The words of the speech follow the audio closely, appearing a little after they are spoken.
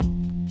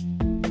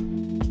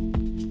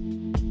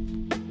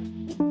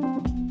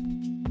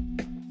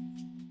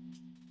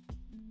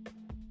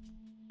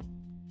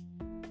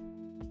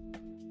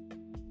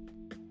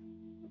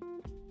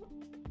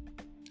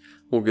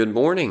Well, good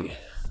morning.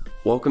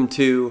 Welcome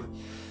to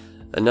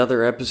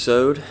another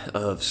episode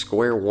of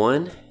Square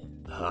One.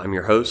 I'm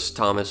your host,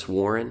 Thomas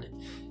Warren,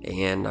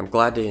 and I'm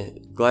glad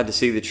to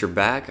see that you're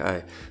back.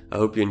 I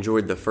hope you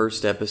enjoyed the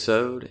first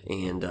episode,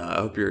 and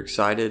I hope you're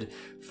excited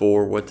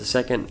for what the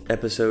second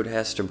episode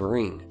has to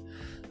bring.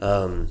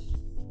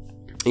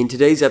 In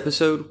today's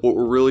episode, what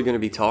we're really going to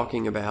be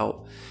talking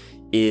about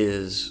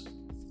is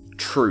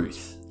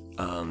truth,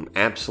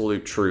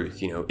 absolute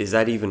truth. Is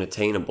that even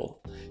attainable?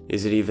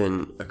 Is it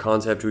even a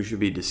concept we should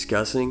be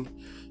discussing?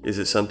 Is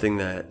it something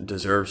that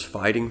deserves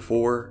fighting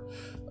for?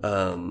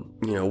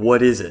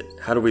 What is it?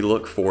 How do we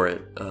look for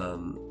it?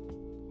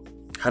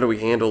 How do we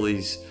handle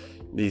these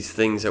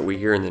things that we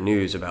hear in the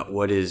news about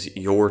what is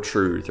your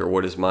truth or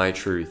what is my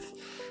truth?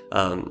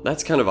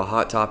 That's kind of a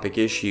hot topic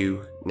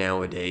issue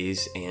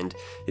nowadays, and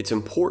it's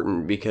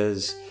important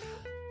because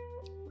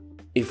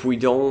if we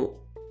don't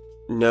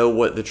know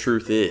what the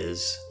truth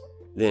is,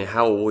 then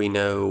how will we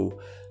know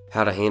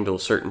how to handle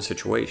certain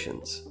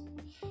situations?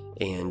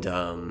 And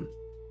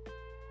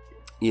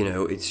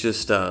it's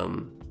just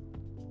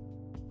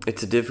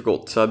it's a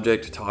difficult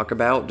subject to talk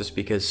about just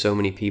because so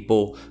many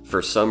people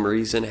for some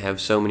reason have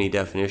so many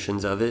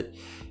definitions of it.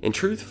 And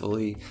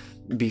truthfully,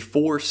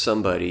 before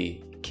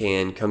somebody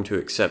can come to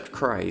accept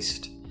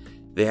Christ,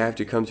 they have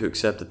to come to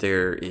accept that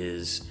there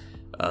is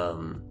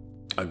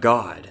a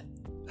God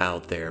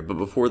out there. But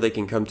before they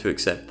can come to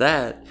accept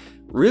that,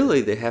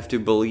 really, they have to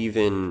believe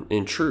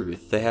in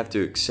truth. They have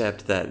to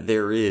accept that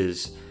there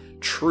is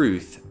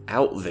truth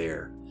out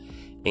there.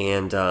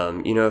 And,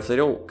 if they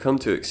don't come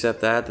to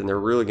accept that, then they're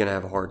really going to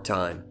have a hard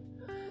time.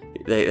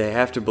 They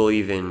have to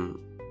believe in,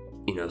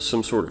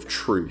 some sort of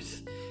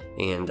truth.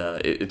 And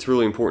it's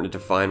really important to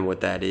define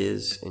what that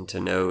is and to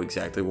know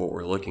exactly what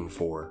we're looking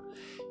for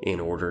in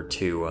order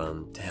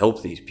to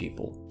help these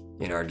people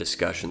in our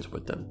discussions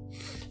with them.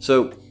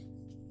 So,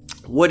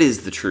 what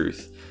is the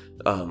truth?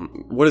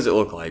 What does it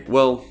look like?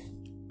 Well,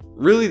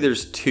 really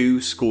there's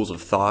two schools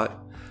of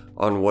thought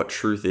on what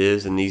truth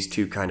is, and these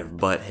two kind of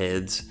butt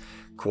heads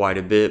quite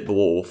a bit, but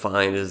what we'll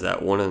find is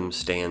that one of them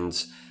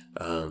stands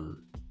a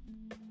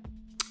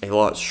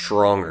lot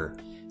stronger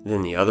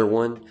than the other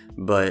one,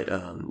 but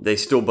they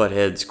still butt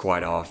heads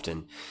quite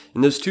often.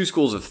 And those two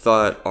schools of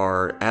thought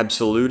are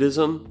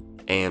absolutism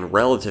and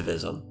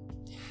relativism.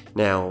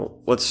 Now,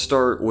 let's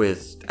start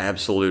with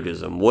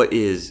absolutism. What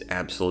is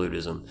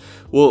absolutism?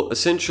 Well,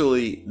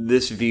 essentially,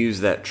 this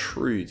views that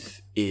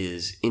truth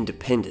is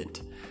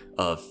independent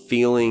of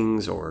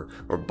feelings or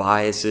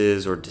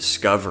biases or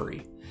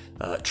discovery.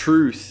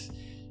 Truth,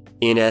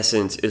 in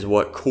essence, is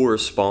what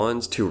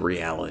corresponds to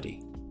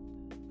reality.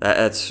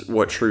 That's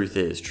what truth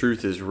is.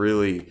 Truth is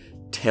really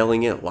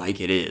telling it like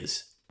it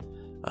is,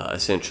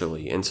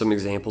 essentially. And some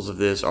examples of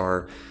this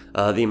are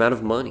the amount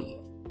of money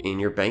in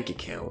your bank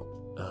account,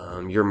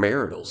 your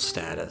marital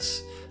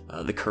status,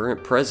 the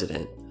current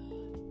president,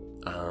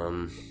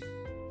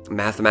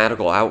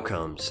 mathematical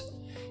outcomes.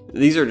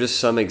 These are just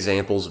some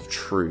examples of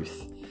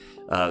truth,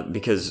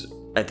 because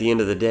at the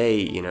end of the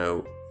day,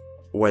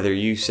 whether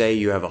you say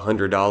you have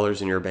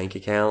 $100 in your bank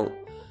account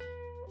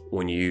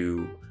when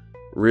you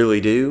really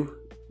do,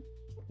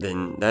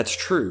 then that's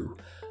true.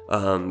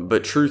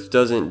 But truth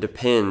doesn't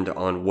depend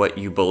on what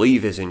you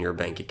believe is in your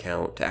bank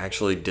account to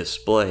actually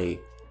display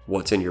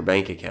what's in your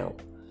bank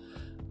account.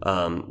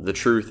 The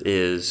truth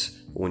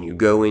is when you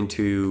go in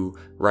to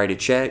write a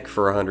check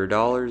for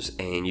 $100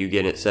 and you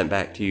get it sent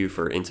back to you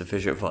for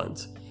insufficient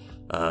funds.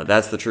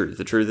 That's the truth.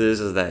 The truth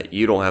is that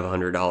you don't have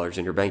 $100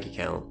 in your bank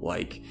account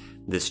like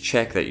this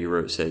check that you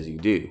wrote says you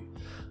do.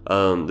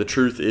 The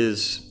truth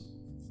is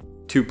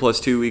 2 +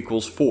 2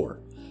 =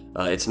 4.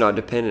 It's not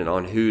dependent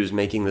on who's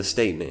making the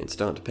statement. It's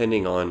not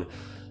depending on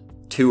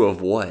 2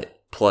 of what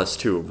plus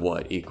 2 of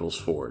what equals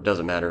 4. It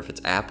doesn't matter if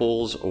it's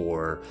apples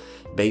or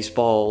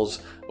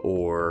baseballs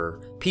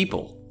or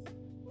people.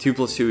 2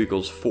 +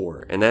 2 =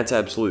 4. And that's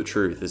absolute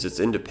truth, is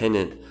it's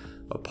independent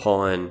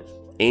upon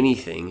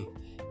anything.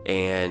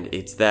 And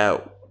it's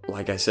that,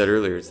 like I said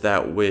earlier, it's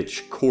that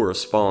which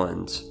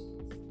corresponds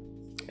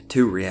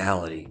to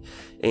reality.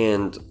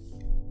 And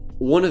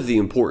one of the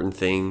important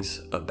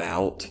things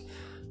about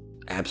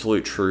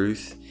absolute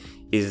truth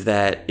is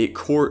that it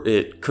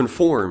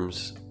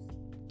conforms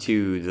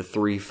to the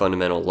 3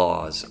 fundamental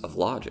laws of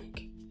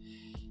logic.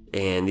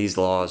 And these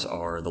laws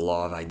are the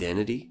law of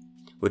identity,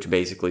 which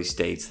basically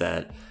states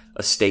that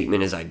a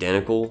statement is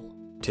identical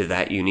to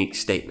that unique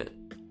statement.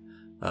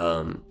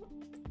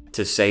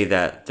 To say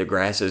that the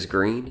grass is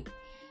green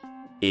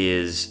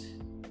is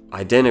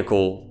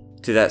identical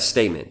to that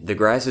statement. The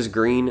grass is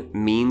green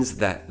means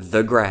that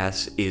the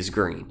grass is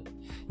green.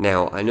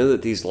 Now, I know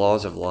that these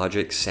laws of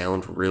logic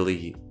sound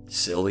really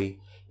silly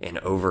and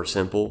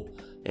oversimple,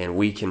 and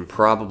we can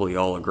probably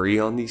all agree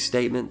on these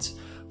statements,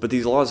 but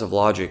these laws of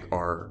logic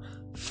are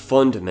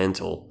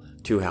fundamental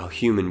to how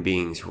human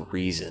beings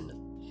reason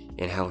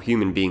and how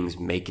human beings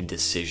make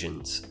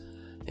decisions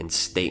and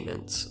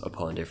statements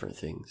upon different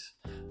things.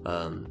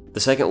 The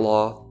second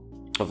law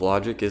of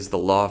logic is the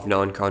law of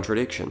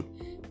non-contradiction.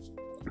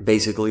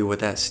 Basically, what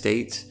that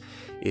states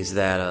is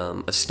that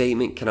a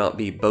statement cannot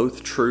be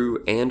both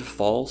true and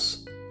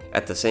false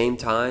at the same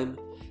time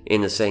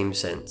in the same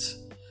sense.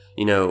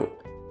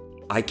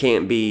 I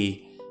can't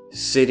be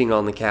sitting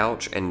on the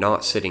couch and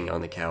not sitting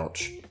on the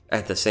couch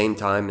at the same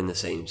time in the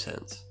same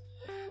sense.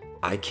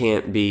 I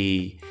can't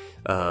be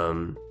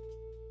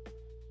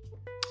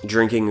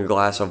drinking a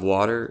glass of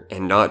water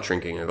and not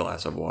drinking a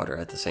glass of water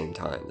at the same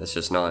time. That's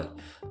just not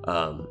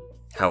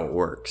how it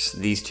works.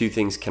 These two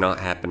things cannot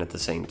happen at the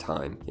same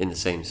time in the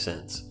same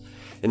sense.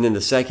 And then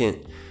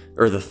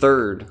the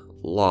third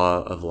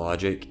law of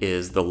logic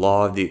is the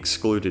law of the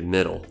excluded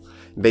middle.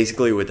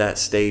 Basically what that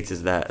states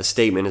is that a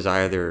statement is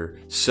either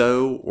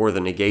so or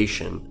the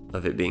negation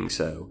of it being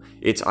so.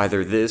 It's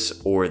either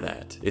this or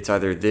that. It's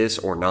either this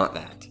or not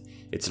that.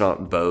 It's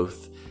not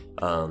both.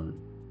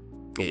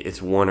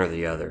 It's one or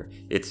the other.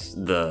 It's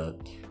the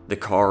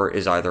car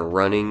is either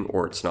running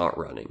or it's not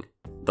running.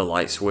 The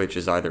light switch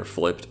is either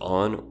flipped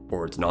on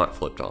or it's not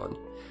flipped on.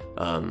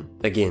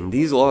 Again,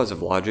 these laws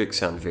of logic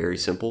sound very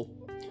simple,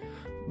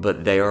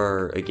 but they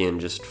are, again,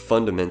 just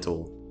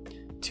fundamental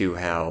to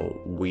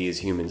how we as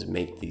humans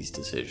make these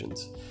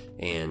decisions.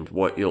 And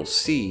what you'll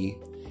see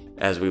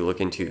as we look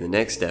into the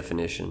next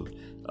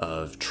definition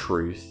of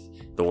truth,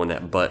 the one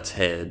that butts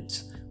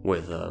heads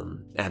with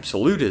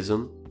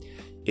absolutism,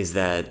 is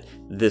that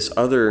this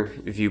other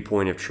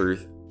viewpoint of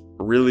truth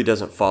really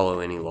doesn't follow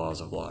any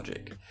laws of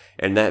logic.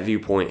 And that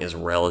viewpoint is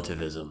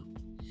relativism.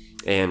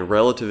 And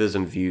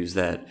relativism views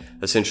that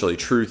essentially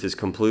truth is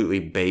completely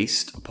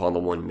based upon the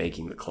one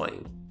making the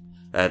claim.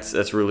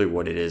 That's really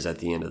what it is at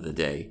the end of the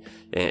day.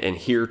 And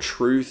here,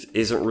 truth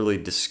isn't really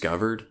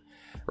discovered;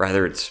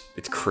 rather, it's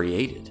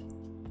created.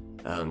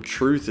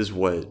 Truth is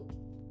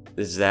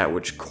that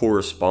which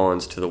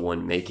corresponds to the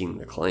one making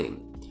the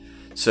claim.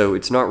 So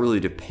it's not really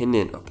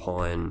dependent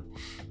upon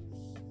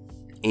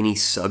any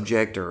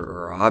subject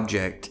or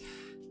object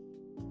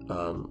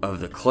of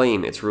the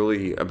claim. It's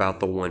really about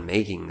the one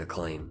making the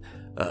claim.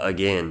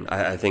 Again,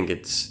 I think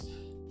this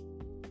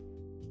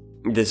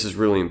is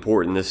really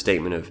important, this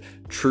statement of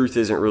truth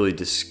isn't really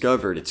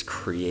discovered, it's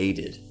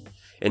created.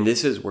 And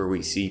this is where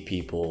we see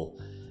people,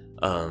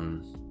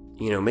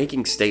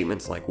 making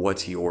statements like,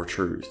 what's your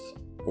truth?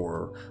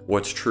 Or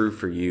what's true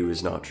for you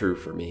is not true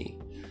for me.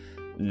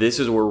 This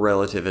is where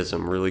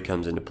relativism really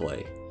comes into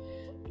play.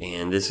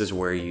 And this is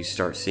where you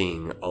start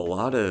seeing a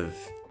lot of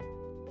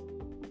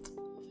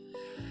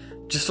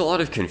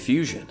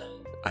confusion,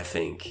 I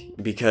think,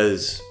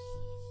 because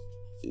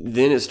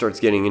then it starts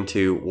getting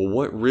into, well,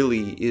 what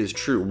really is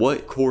true?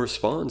 What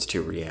corresponds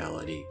to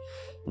reality?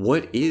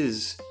 What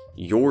is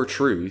your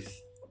truth?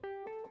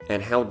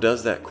 And how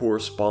does that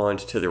correspond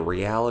to the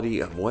reality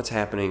of what's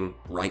happening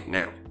right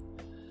now?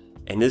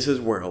 And this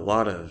is where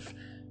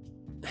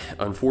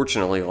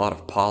unfortunately, a lot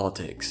of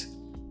politics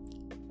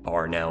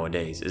are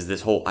nowadays, is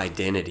this whole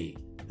identity,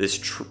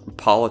 this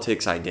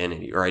politics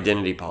identity, or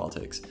identity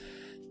politics,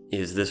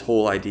 is this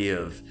whole idea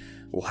of,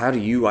 well, how do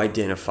you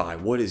identify?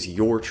 What is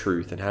your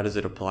truth, and how does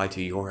it apply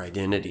to your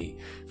identity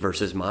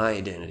versus my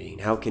identity?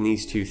 And how can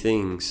these two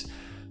things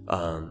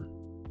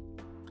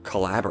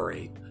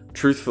collaborate?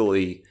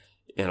 Truthfully,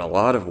 in a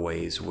lot of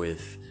ways,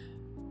 with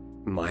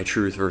my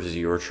truth versus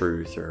your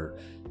truth, or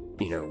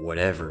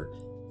whatever,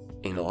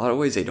 in a lot of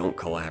ways they don't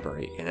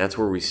collaborate. And that's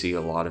where we see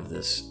a lot of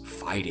this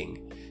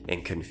fighting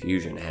and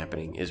confusion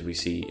happening, is we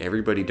see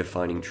everybody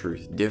defining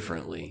truth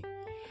differently,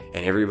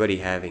 and everybody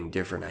having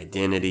different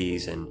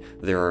identities and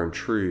their own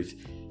truth,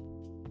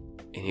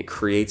 and it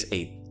creates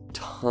a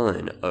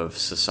ton of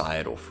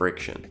societal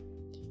friction.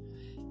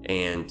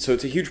 And so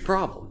it's a huge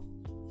problem.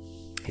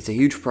 It's a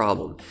huge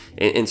problem.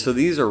 And so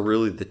these are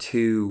really the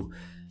two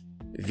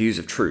views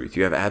of truth.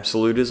 You have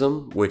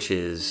absolutism, which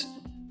is,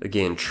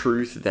 again,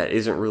 truth that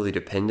isn't really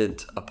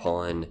dependent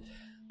upon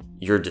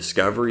your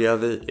discovery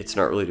of it. It's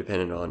not really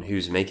dependent on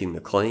who's making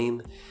the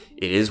claim.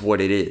 It is what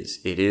it is.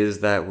 It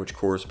is that which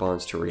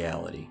corresponds to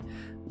reality.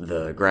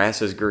 The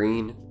grass is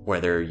green,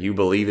 whether you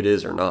believe it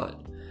is or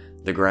not.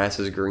 The grass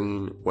is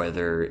green,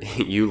 whether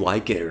you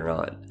like it or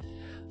not.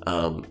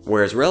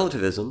 Whereas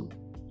relativism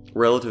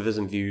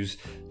views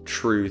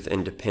truth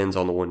and depends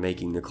on the one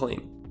making the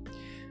claim.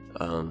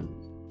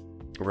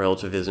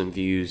 Relativism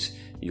views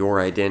your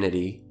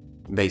identity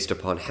based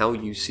upon how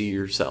you see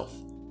yourself.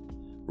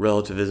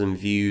 Relativism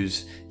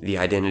views the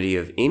identity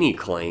of any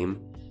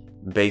claim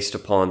based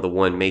upon the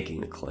one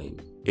making the claim.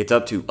 It's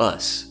up to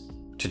us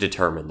to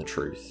determine the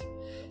truth.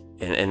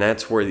 And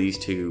that's where these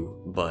two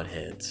butt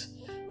heads.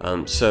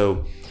 And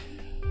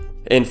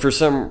for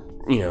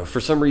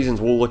some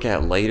reasons we'll look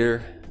at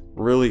later,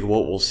 really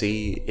what we'll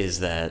see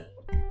is that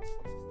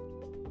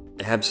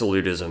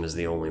absolutism is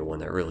the only one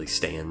that really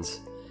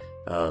stands.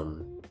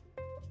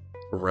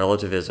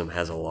 Relativism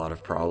has a lot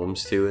of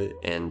problems to it,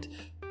 and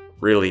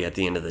really at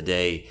the end of the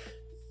day,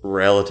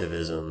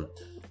 relativism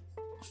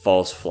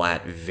falls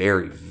flat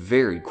very,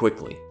 very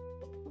quickly,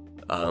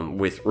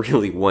 with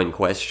really one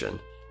question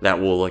that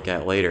we'll look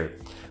at later.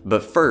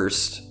 But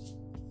first,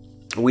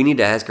 we need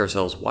to ask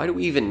ourselves, why do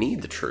we even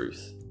need the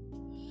truth?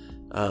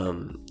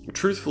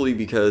 Truthfully,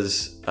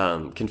 because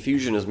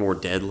confusion is more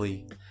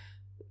deadly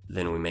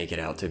than we make it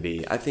out to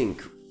be. I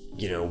think,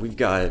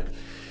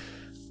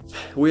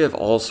 we have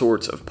all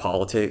sorts of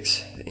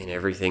politics and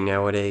everything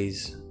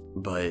nowadays,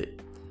 but,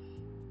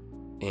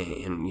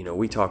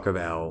 we talk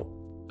about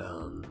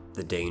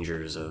the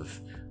dangers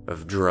of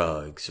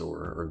drugs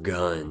or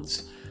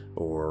guns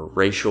or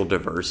racial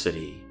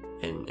diversity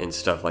and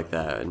stuff like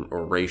that,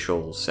 or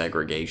racial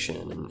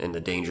segregation and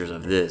the dangers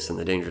of this and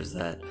the dangers of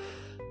that.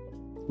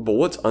 But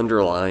what's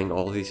underlying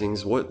all of these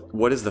things,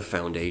 what is the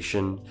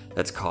foundation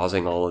that's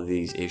causing all of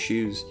these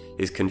issues,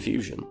 is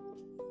confusion.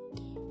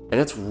 And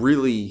that's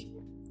really,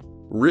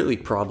 really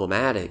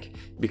problematic,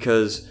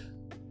 because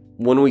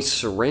when we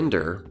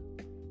surrender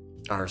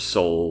our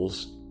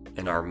souls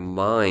and our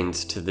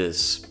minds to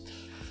this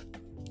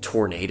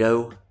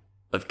tornado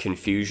of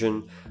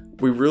confusion,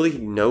 we really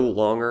no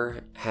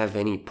longer have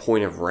any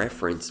point of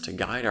reference to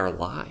guide our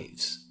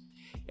lives.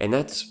 And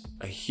that's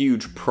a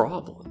huge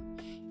problem.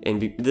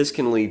 And this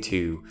can lead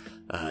to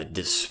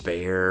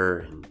despair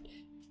and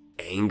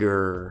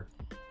anger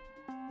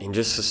and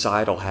just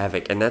societal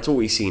havoc. And that's what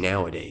we see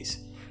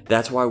nowadays.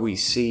 That's why we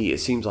see, it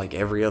seems like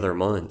every other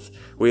month,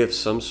 we have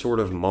some sort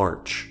of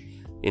march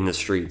in the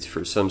streets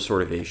for some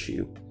sort of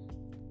issue,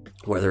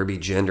 whether it be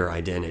gender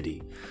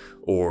identity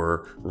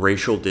or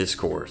racial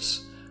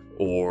discourse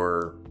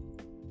or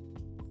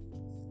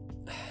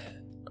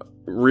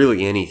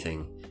really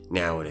anything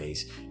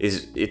nowadays.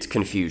 It's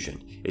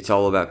confusion. It's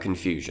all about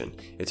confusion.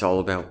 It's all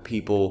about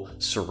people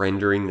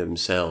surrendering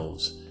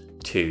themselves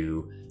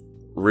to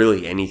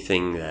really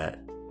anything that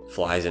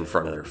flies in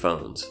front of their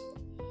phones.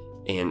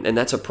 And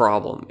that's a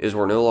problem, is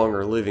we're no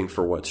longer living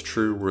for what's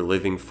true. We're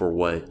living for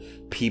what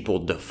people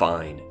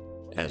define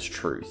as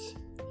truth.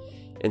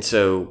 And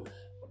so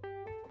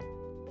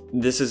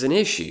this is an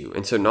issue.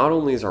 And so not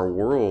only is our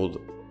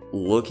world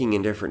looking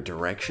in different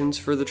directions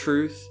for the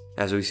truth,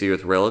 as we see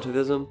with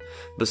relativism,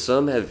 but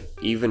some have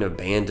even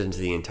abandoned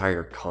the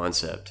entire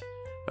concept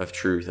of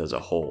truth as a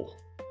whole.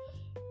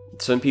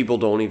 Some people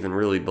don't even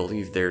really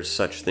believe there's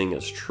such thing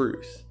as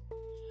truth.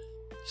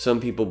 Some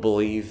people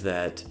believe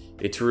that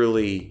it's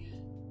really,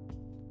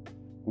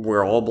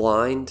 we're all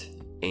blind,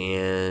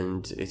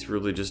 and it's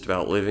really just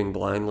about living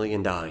blindly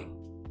and dying.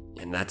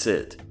 And that's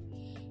it.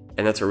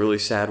 And that's a really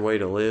sad way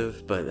to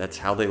live, but that's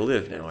how they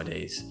live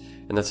nowadays.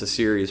 And that's a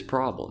serious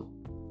problem.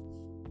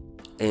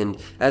 And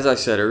as I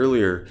said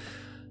earlier,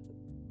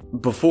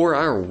 before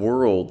our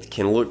world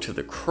can look to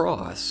the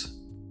cross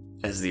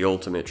as the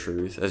ultimate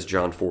truth, as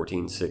John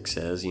 14:6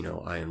 says,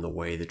 I am the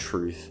way, the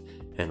truth,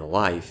 and the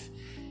life,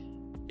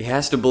 it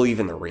has to believe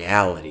in the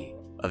reality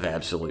of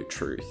absolute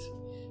truth.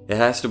 It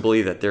has to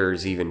believe that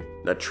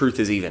that truth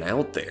is even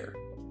out there,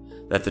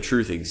 that the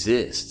truth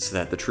exists,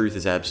 that the truth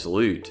is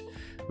absolute,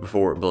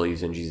 before it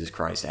believes in Jesus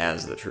Christ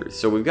as the truth.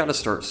 So we've got to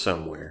start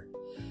somewhere.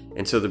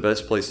 And so the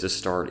best place to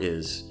start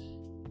is,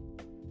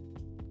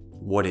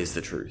 what is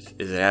the truth?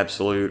 Is it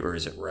absolute or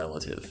is it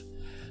relative?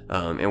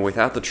 And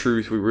without the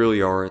truth, we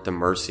really are at the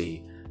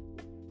mercy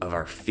of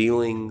our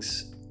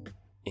feelings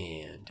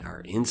and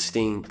our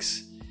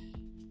instincts.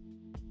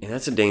 And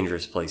that's a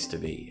dangerous place to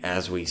be,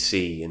 as we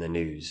see in the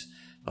news.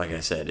 Like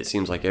I said, it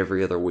seems like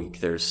every other week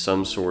there's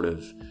some sort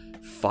of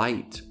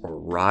fight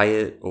or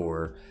riot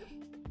or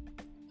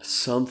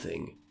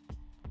something.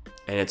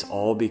 And it's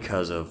all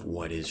because of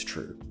what is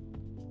true.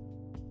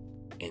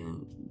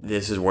 And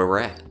this is where we're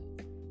at.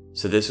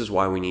 So this is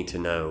why we need to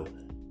know,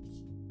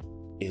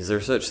 is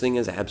there such thing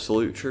as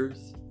absolute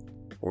truth?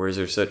 Or is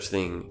there such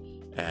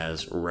thing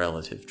as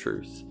relative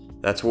truth?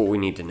 That's what we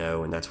need to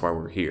know, and that's why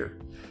we're here.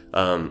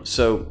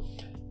 So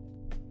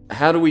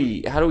how do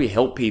we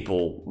help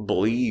people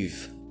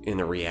believe in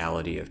the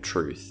reality of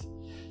truth?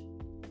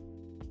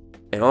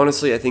 And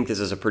honestly, I think this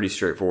is a pretty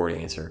straightforward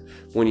answer.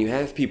 When you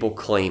have people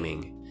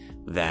claiming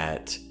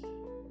that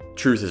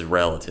truth is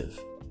relative,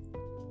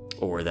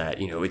 or that,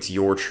 it's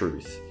your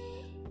truth,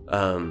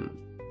 I'm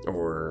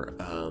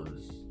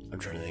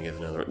trying to think of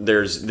another.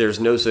 There's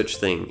no such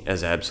thing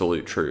as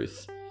absolute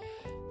truth.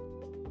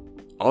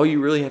 All you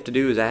really have to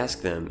do is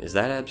ask them, is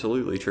that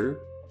absolutely true?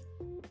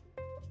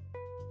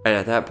 And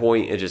at that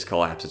point, it just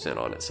collapses in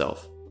on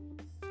itself.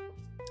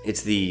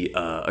 It's the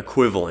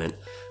equivalent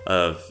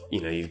of,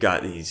 you've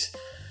got these,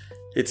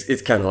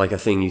 it's kind of like a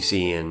thing you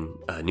see in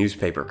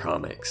newspaper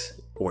comics,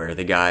 where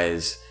the guy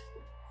is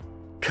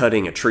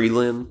cutting a tree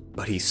limb,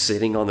 but he's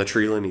sitting on the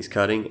tree limb he's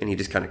cutting, and he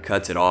just kind of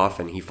cuts it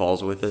off and he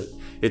falls with it.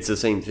 It's the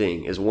same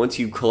thing, is once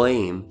you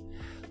claim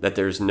that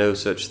there's no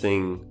such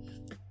thing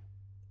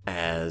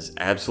as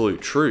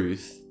absolute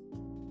truth,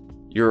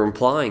 you're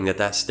implying that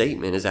that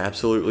statement is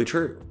absolutely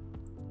true.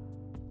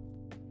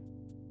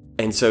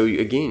 And so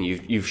again,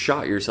 you've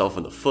shot yourself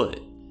in the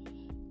foot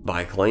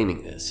by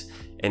claiming this.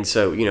 And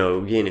so,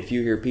 again, if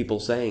you hear people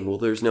saying, well,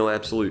 there's no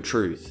absolute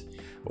truth,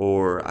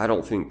 or I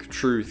don't think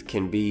truth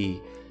can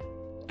be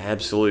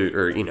absolute,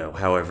 or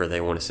however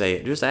they want to say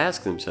it, just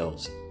ask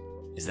themselves,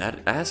 is that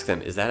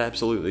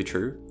absolutely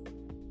true?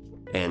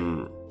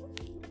 And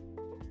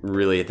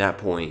really at that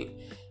point,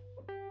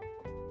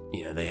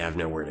 they have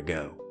nowhere to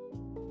go.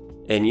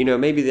 And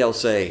maybe they'll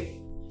say,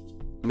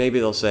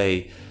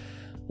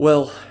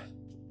 well,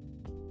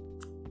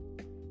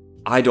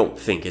 I don't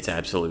think it's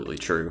absolutely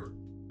true.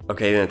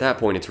 Okay, then at that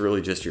point, it's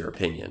really just your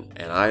opinion.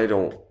 And I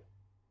don't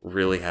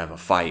really have a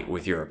fight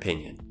with your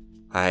opinion.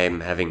 I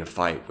am having a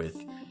fight with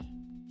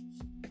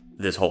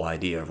this whole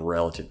idea of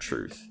relative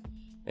truth.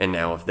 And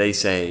now if they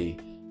say,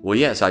 well,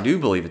 yes, I do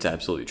believe it's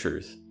absolute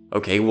truth.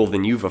 Okay, well,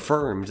 then you've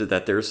affirmed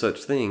that there's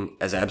such thing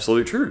as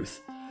absolute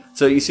truth.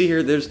 So you see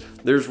here,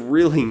 there's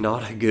really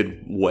not a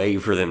good way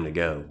for them to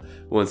go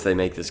once they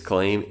make this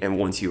claim and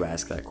once you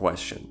ask that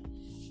question.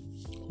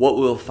 What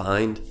we'll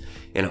find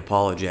in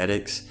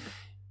apologetics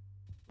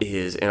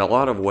is, in a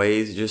lot of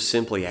ways, just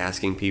simply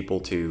asking people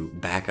to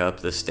back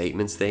up the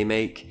statements they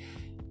make.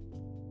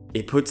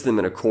 It puts them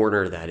in a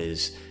corner that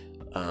is,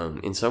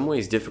 in some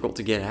ways, difficult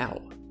to get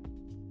out.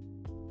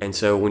 And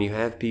so when you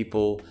have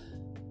people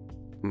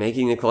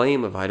making the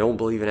claim of, I don't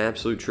believe in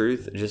absolute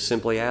truth, just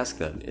simply ask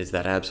them, is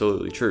that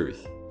absolutely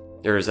truth?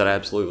 Or is that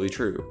absolutely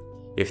true?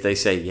 If they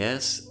say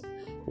yes,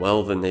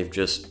 well, then they've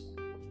just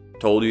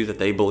told you that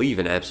they believe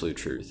in absolute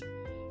truth.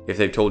 If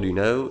they've told you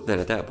no, then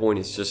at that point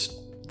it's just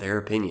their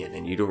opinion,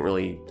 and you don't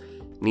really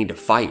need to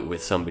fight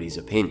with somebody's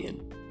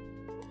opinion.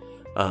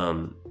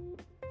 And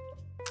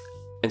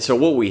so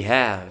what we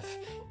have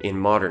in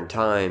modern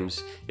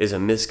times is a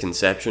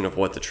misconception of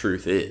what the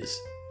truth is.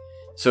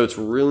 So it's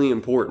really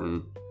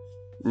important.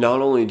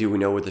 Not only do we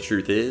know what the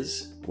truth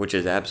is, which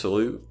is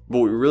absolute, but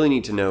we really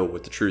need to know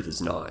what the truth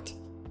is not.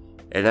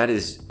 And that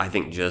is, I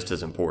think, just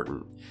as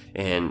important.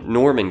 And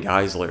Norman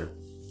Geisler,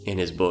 in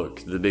his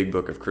book, The Big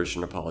Book of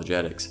Christian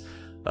Apologetics,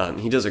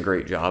 he does a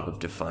great job of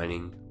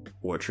defining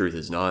what truth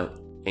is not.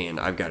 And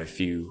I've got a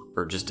few,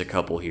 or just a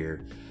couple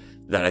here,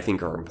 that I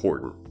think are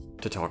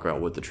important to talk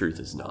about what the truth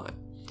is not.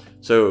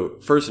 So,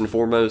 first and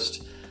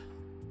foremost,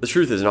 the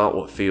truth is not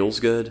what feels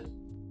good.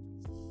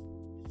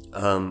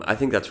 I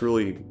think that's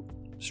really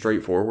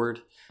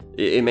straightforward.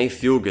 It may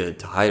feel good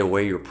to hide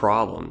away your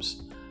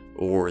problems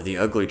or the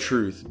ugly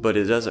truth, but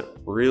it doesn't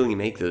really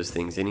make those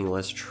things any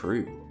less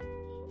true.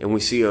 And we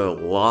see a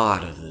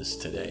lot of this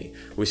today.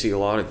 We see a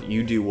lot of,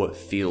 you do what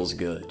feels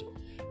good,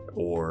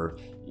 or,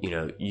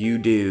 you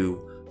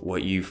do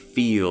what you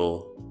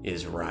feel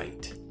is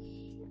right.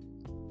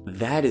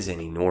 That is an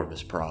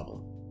enormous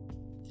problem,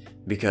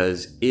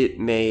 because it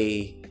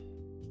may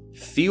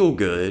feel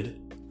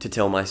good to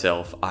tell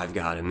myself I've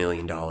got $1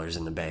 million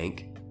in the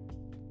bank,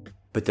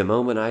 but the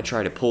moment I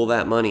try to pull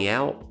that money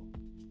out,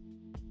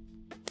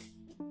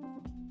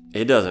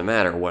 it doesn't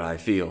matter what I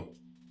feel.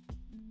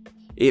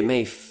 It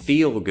may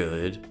feel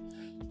good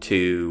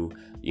to,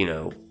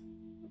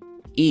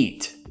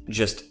 eat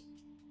just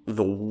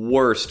the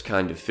worst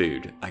kind of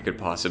food I could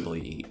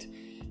possibly eat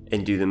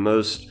and do the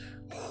most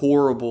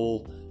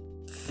horrible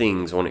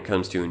things when it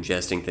comes to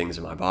ingesting things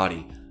in my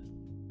body.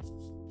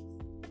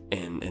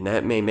 And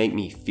that may make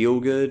me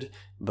feel good,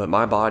 but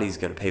my body's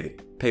going to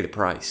pay the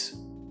price.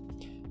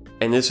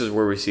 And this is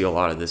where we see a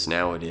lot of this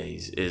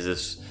nowadays, is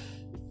this,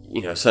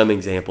 some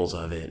examples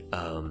of it.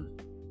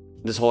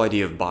 This whole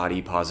idea of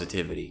body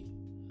positivity,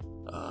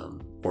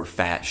 or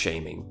fat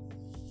shaming.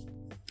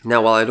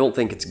 Now, while I don't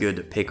think it's good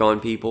to pick on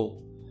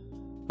people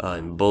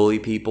and bully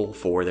people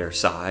for their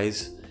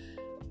size,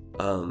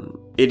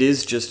 it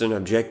is just an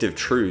objective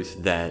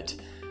truth that,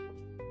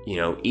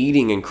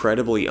 eating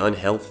incredibly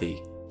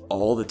unhealthy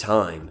all the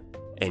time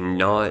and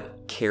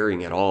not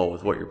caring at all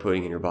with what you're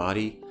putting in your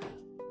body,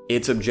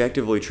 it's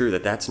objectively true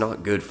that that's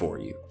not good for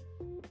you.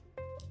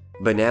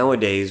 But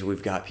nowadays,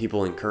 we've got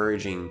people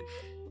encouraging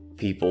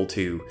people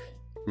to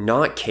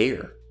not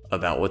care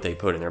about what they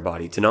put in their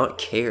body, to not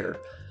care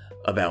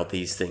about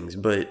these things.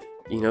 But,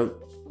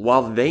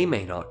 while they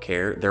may not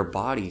care, their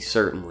body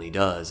certainly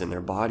does, and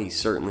their body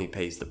certainly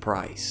pays the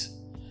price.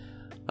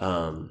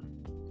 So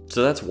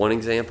that's one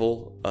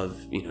example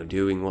of,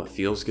 doing what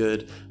feels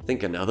good. I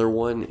think another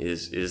one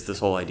is this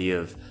whole idea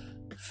of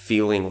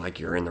feeling like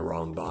you're in the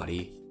wrong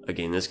body.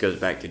 Again, this goes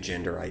back to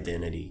gender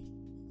identity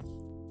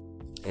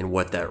and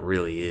what that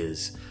really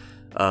is.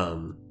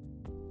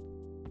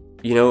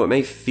 It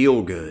may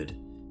feel good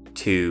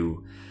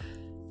to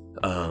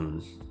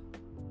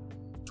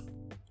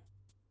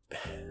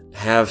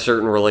have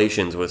certain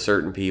relations with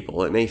certain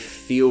people. It may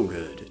feel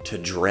good to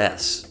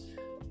dress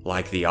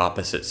like the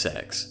opposite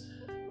sex.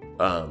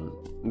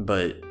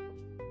 But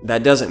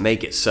that doesn't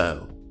make it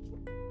so.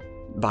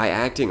 By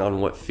acting on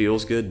what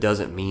feels good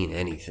doesn't mean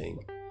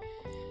anything.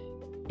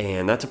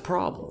 And that's a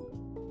problem.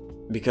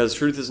 Because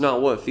truth is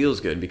not what feels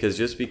good. Because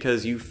just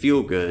because you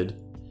feel good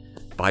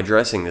by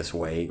dressing this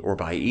way or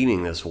by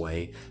eating this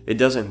way, it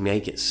doesn't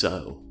make it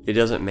so. It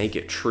doesn't make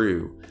it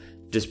true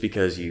just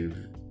because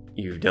you've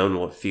done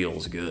what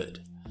feels good.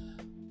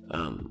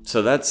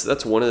 So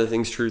that's one of the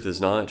things truth is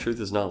not. Truth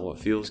is not what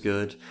feels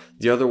good.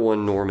 The other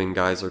one Norman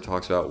Geisler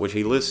talks about, which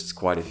he lists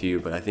quite a few,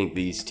 but I think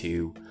these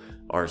two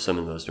are some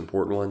of the most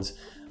important ones.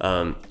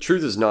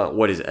 Truth is not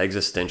what is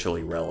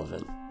existentially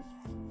relevant.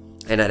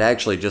 And I'd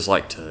actually just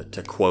like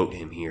to quote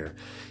him here.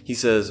 He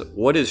says,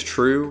 "What is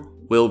true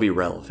will be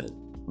relevant,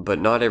 but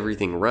not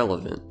everything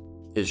relevant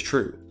is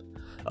true.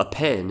 A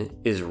pen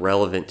is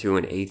relevant to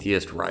an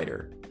atheist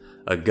writer.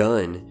 A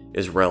gun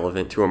is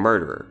relevant to a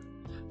murderer.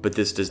 but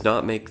this does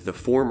not make the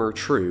former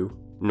true,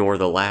 nor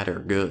the latter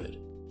good.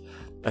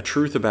 A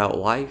truth about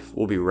life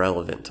will be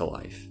relevant to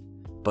life,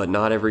 but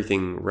not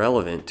everything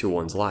relevant to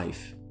one's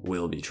life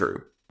will be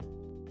true.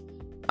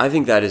 I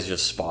think that is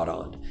just spot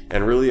on,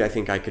 and really I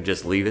think I could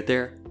just leave it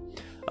there.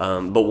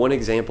 But one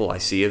example I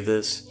see of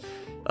this,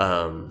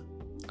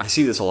 I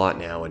see this a lot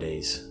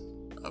nowadays,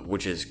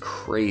 which is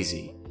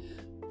crazy,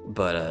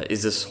 but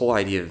is this whole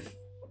idea of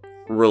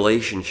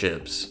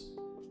relationships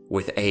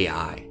with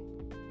AI.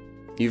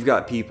 You've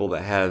got people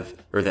that have,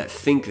 or that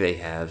think they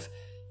have,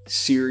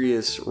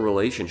 serious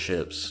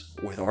relationships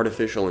with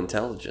artificial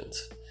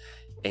intelligence,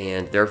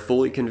 and they're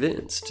fully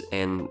convinced,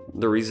 and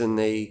the reason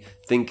they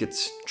think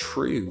it's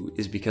true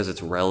is because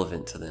it's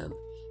relevant to them,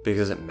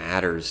 because it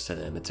matters to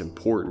them, it's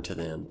important to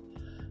them,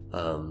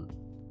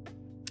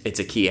 it's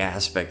a key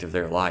aspect of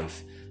their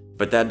life,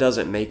 but that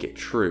doesn't make it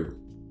true,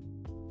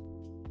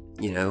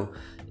 you know.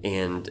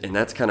 And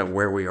that's kind of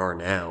where we are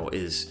now,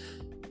 is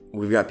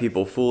we've got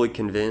people fully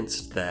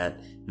convinced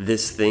that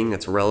this thing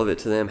that's relevant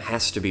to them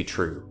has to be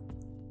true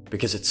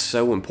because it's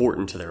so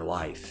important to their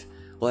life.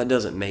 Well, that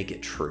doesn't make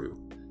it true.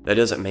 That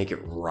doesn't make it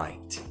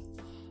right.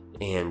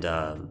 And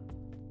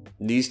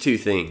these two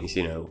things,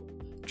 you know,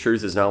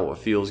 truth is not what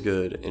feels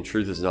good and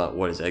truth is not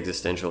what is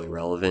existentially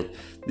relevant.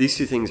 These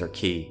two things are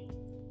key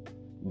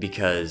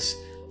because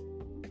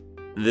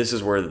this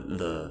is where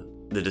the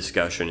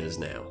discussion is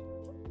now.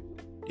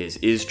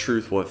 Is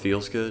truth what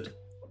feels good?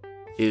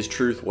 Is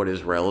truth what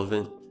is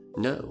relevant?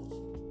 No.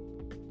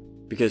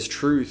 Because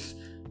truth,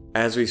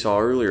 as we saw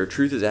earlier,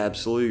 truth is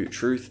absolute.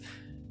 Truth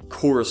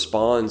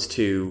corresponds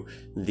to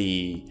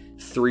the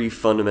three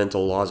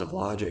fundamental laws of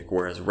logic,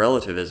 whereas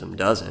relativism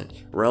doesn't.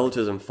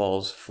 Relativism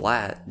falls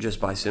flat just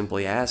by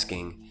simply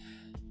asking,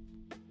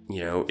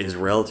 you know, is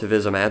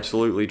relativism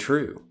absolutely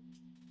true?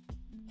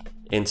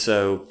 And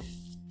so,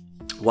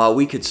 while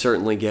we could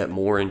certainly get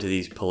more into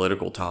these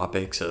political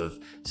topics of,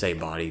 say,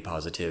 body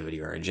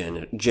positivity or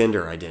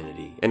gender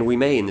identity, and we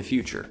may in the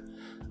future,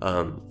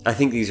 I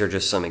think these are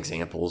just some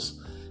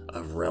examples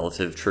of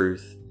relative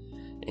truth,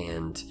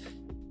 and,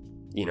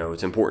 you know,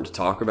 it's important to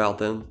talk about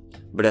them,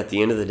 but at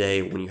the end of the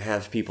day, when you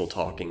have people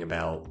talking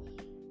about,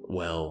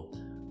 well,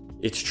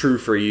 it's true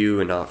for you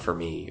and not for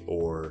me,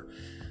 or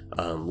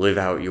live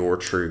out your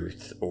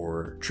truth,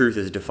 or truth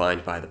is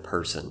defined by the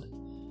person,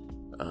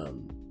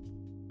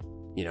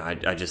 you know,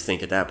 I just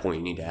think at that point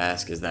you need to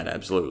ask, is that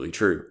absolutely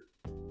true?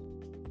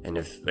 And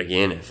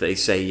if they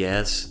say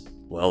yes,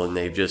 well, then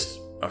they've just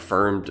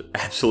affirmed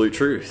absolute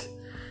truth.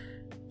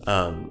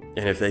 And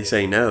if they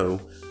say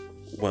no,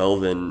 well,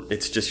 then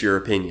it's just your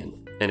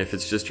opinion. And if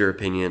it's just your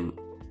opinion,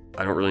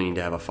 I don't really need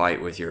to have a fight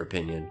with your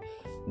opinion.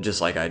 Just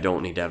like I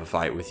don't need to have a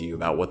fight with you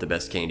about what the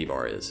best candy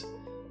bar is.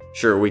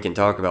 Sure, we can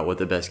talk about what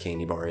the best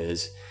candy bar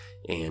is,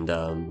 and,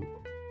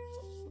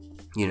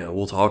 you know,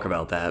 we'll talk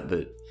about that,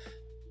 but,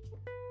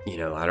 you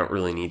know, I don't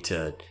really need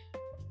to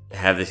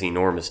have this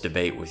enormous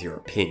debate with your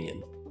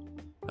opinion,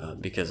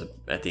 because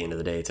at the end of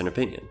the day, it's an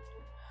opinion.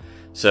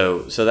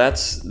 So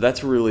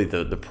that's really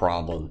the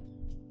problem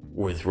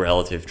with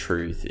relative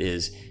truth,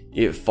 is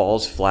it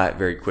falls flat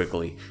very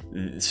quickly.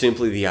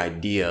 Simply the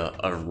idea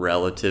of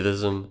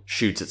relativism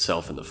shoots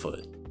itself in the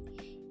foot.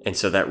 And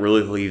so that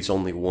really leaves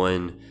only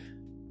one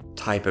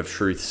type of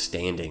truth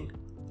standing,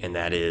 and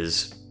that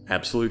is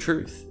absolute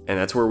truth. And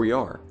that's where we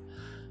are.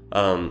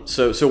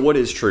 So what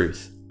is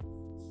truth?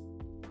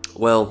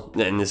 Well,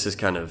 and this is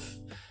kind of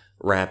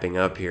wrapping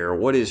up here.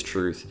 What is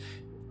truth?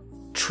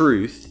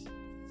 Truth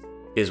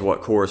is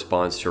what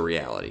corresponds to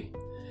reality.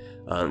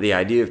 The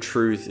idea that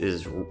truth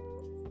is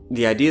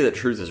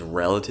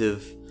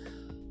relative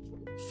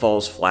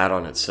falls flat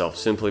on itself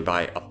simply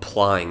by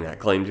applying that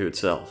claim to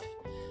itself.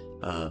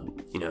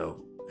 You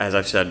know, as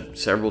I've said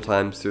several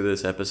times through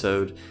this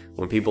episode,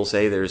 when people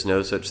say there's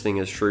no such thing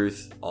as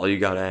truth, all you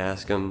gotta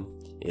ask them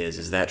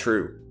is that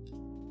true?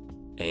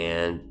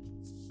 And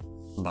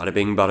bada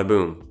bing, bada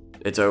boom,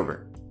 it's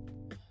over.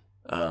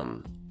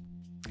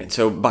 And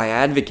so by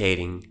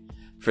advocating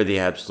for the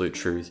absolute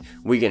truth,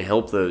 we can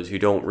help those who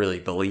don't really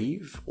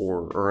believe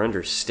or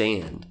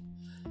understand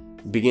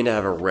begin to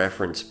have a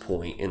reference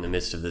point in the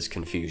midst of this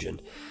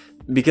confusion.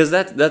 Because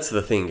that's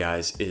the thing,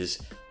 guys,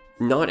 is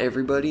not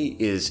everybody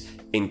is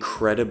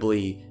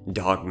incredibly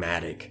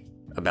dogmatic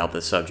about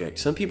the subject.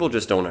 Some people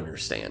just don't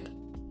understand.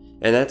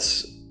 And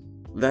that's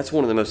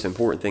one of the most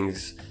important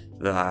things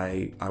that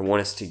I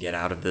want us to get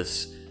out of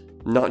this,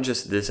 not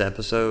just this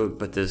episode,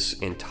 but this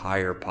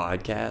entire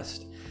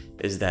podcast,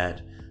 is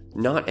that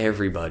not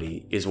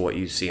everybody is what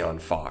you see on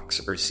Fox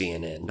or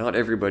CNN. Not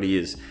everybody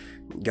is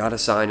got a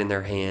sign in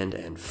their hand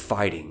and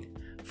fighting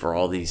for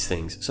all these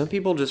things. Some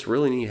people just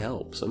really need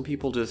help. Some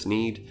people just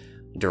need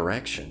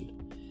direction.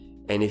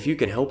 And if you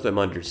can help them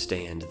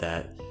understand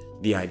that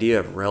the idea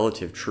of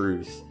relative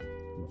truth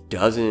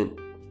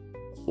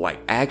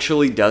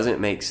actually doesn't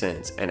make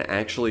sense and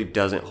actually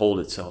doesn't hold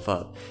itself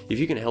up, if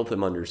you can help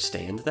them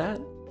understand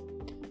that,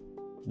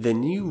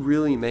 then you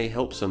really may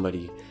help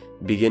somebody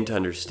begin to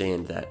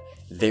understand that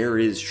there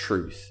is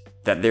truth,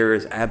 that there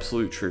is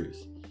absolute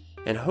truth,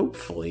 And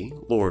hopefully,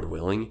 Lord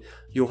willing,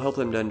 you'll help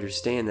them to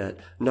understand that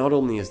not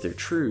only is there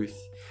truth,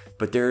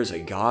 but there is a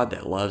God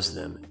that loves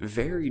them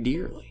very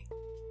dearly.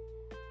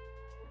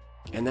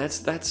 And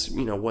that's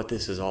what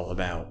this is all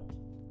about,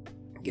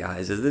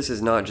 guys. Is this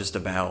is not just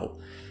about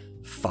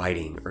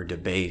fighting or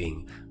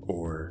debating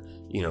or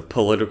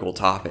political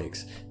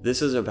topics.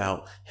 This is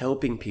about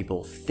helping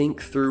people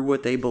think through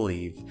what they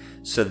believe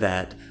so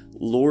that,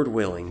 Lord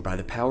willing, by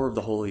the power of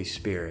the Holy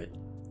Spirit,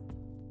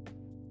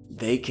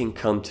 they can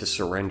come to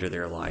surrender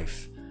their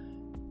life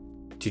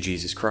to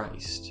Jesus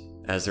Christ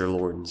as their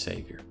Lord and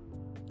Savior.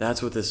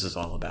 That's what this is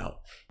all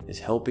about, is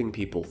helping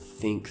people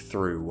think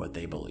through what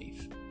they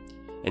believe.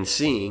 And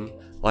seeing,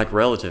 like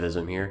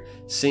relativism here,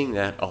 seeing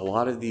that a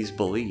lot of these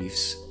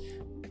beliefs,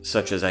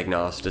 such as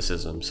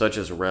agnosticism, such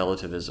as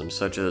relativism,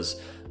 such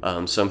as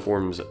some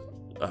forms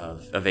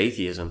of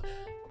atheism,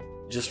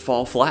 just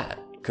fall flat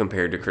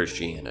compared to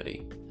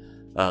Christianity.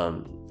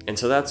 And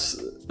so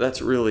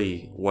that's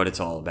really what it's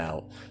all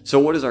about. So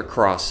what is our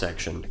cross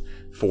section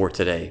for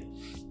today?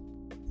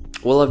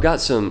 Well, I've got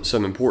some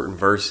important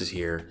verses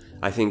here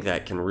I think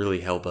that can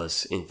really help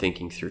us in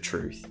thinking through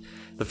truth.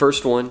 The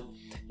first one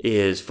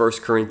is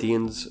 1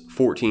 Corinthians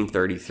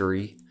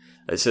 14:33.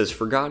 It says,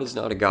 "For God is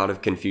not a God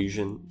of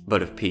confusion,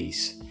 but of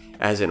peace,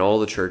 as in all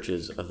the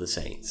churches of the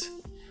saints."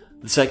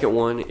 The second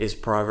one is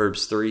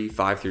Proverbs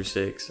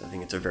 3:5-6. I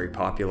think it's a very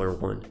popular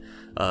one.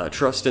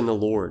 "Trust in the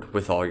Lord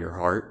with all your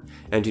heart,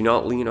 and do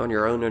not lean on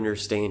your own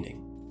understanding.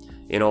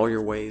 In all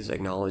your ways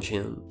acknowledge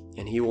Him,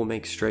 and He will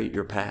make straight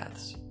your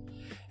paths."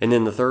 And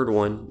then the third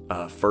one,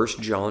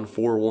 1 John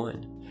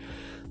 4:1.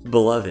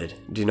 "Beloved,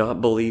 do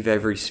not believe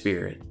every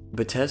spirit,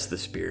 but test the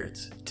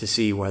spirits to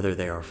see whether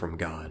they are from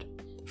God.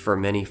 For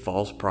many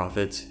false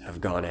prophets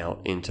have gone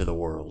out into the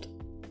world."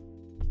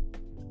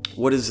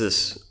 What is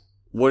this?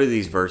 What do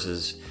these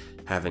verses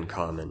have in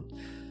common?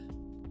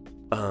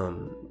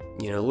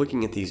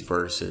 Looking at these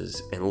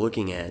verses and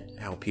looking at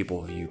how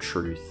people view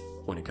truth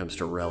when it comes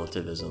to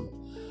relativism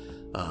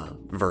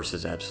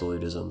versus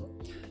absolutism,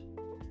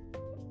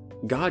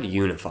 God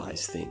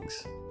unifies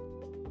things.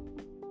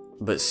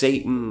 But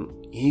Satan,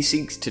 he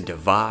seeks to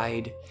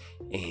divide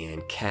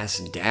and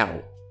cast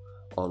doubt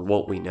on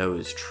what we know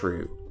is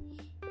true.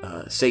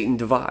 Satan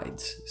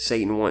divides.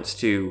 Satan wants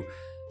to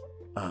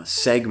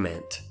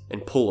segment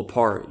and pull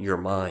apart your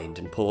mind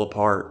and pull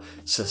apart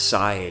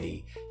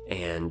society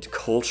and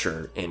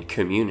culture and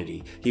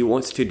community. He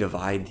wants to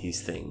divide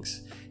these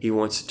things. He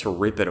wants to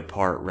rip it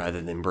apart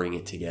rather than bring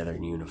it together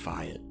and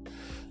unify it.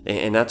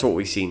 And that's what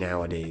we see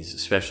nowadays,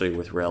 especially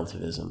with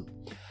relativism.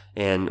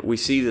 And we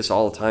see this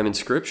all the time in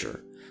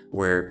Scripture,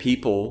 where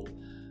people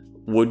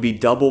would be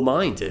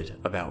double-minded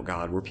about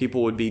God, where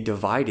people would be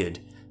divided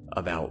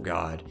about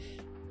God.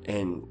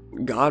 And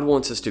God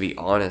wants us to be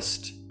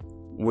honest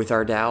with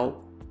our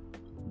doubt,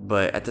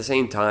 but at the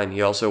same time,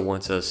 He also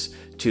wants us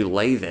to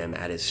lay them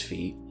at His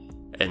feet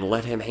and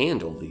let Him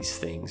handle these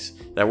things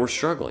that we're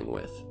struggling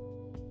with.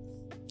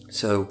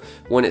 So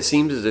when it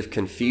seems as if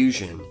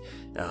confusion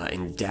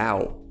and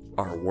doubt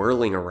are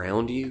whirling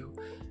around you,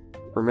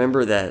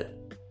 remember that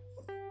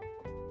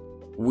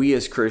we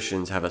as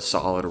Christians have a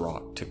solid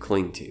rock to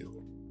cling to.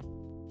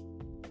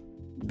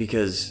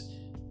 Because,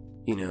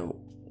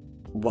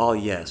 while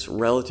yes,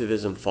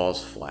 relativism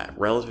falls flat,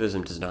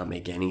 relativism does not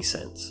make any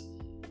sense,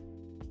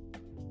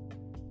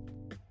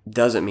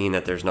 doesn't mean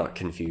that there's not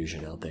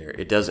confusion out there.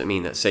 It doesn't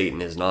mean that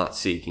Satan is not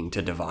seeking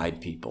to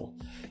divide people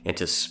and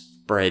to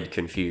spread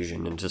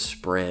confusion and to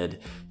spread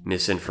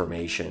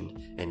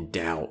misinformation and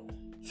doubt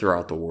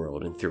throughout the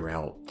world and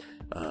throughout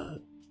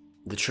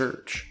the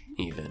church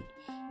even.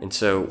 And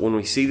so when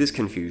we see this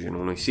confusion,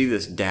 when we see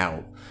this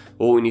doubt,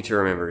 what we need to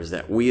remember is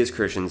that we as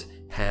Christians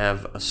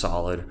have a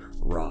solid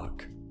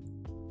rock.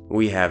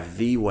 We have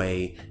the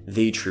way,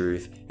 the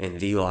truth, and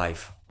the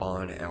life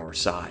on our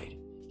side.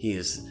 He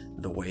is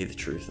the way, the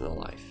truth, and the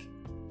life.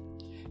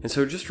 And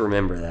so just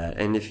remember that.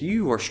 And if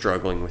you are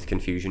struggling with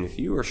confusion, if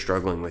you are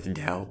struggling with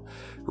doubt,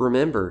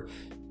 remember,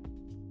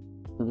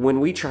 when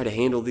we try to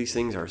handle these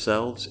things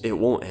ourselves, it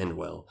won't end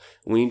well.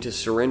 We need to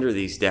surrender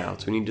these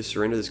doubts. We need to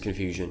surrender this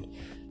confusion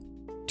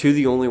to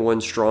the only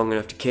one strong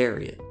enough to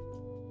carry it.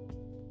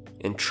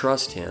 And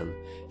trust Him,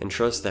 and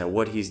trust that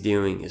what He's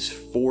doing is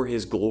for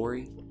His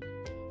glory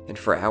and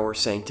for our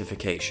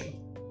sanctification.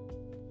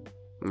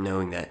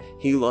 Knowing that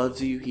He loves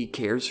you, He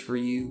cares for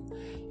you,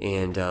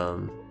 and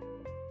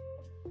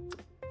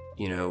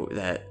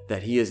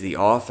that He is the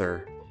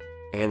author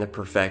and the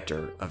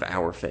perfecter of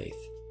our faith.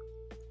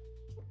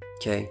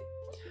 Okay?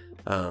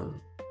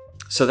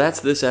 So that's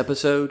this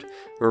episode.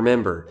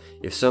 Remember,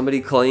 if somebody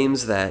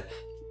claims that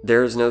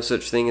there is no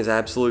such thing as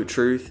absolute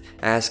truth,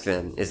 ask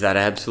them, is that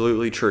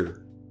absolutely true?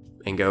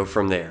 And go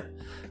from there.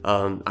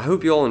 I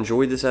hope you all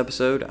enjoyed this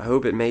episode. I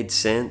hope it made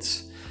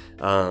sense.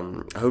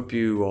 I hope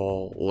you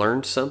all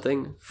learned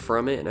something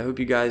from it, and I hope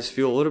you guys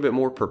feel a little bit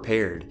more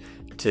prepared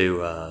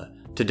to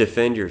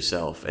defend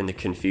yourself in the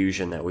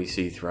confusion that we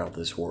see throughout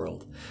this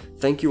world.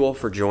 Thank you all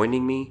for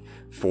joining me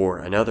for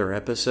another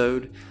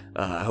episode.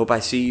 I hope I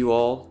see you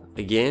all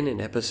again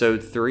in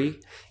episode 3.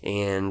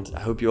 And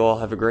I hope you all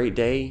have a great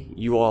day.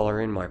 You all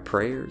are in my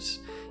prayers.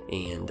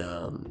 And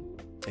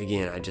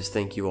again, I just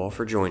thank you all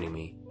for joining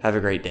me. Have a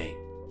great day.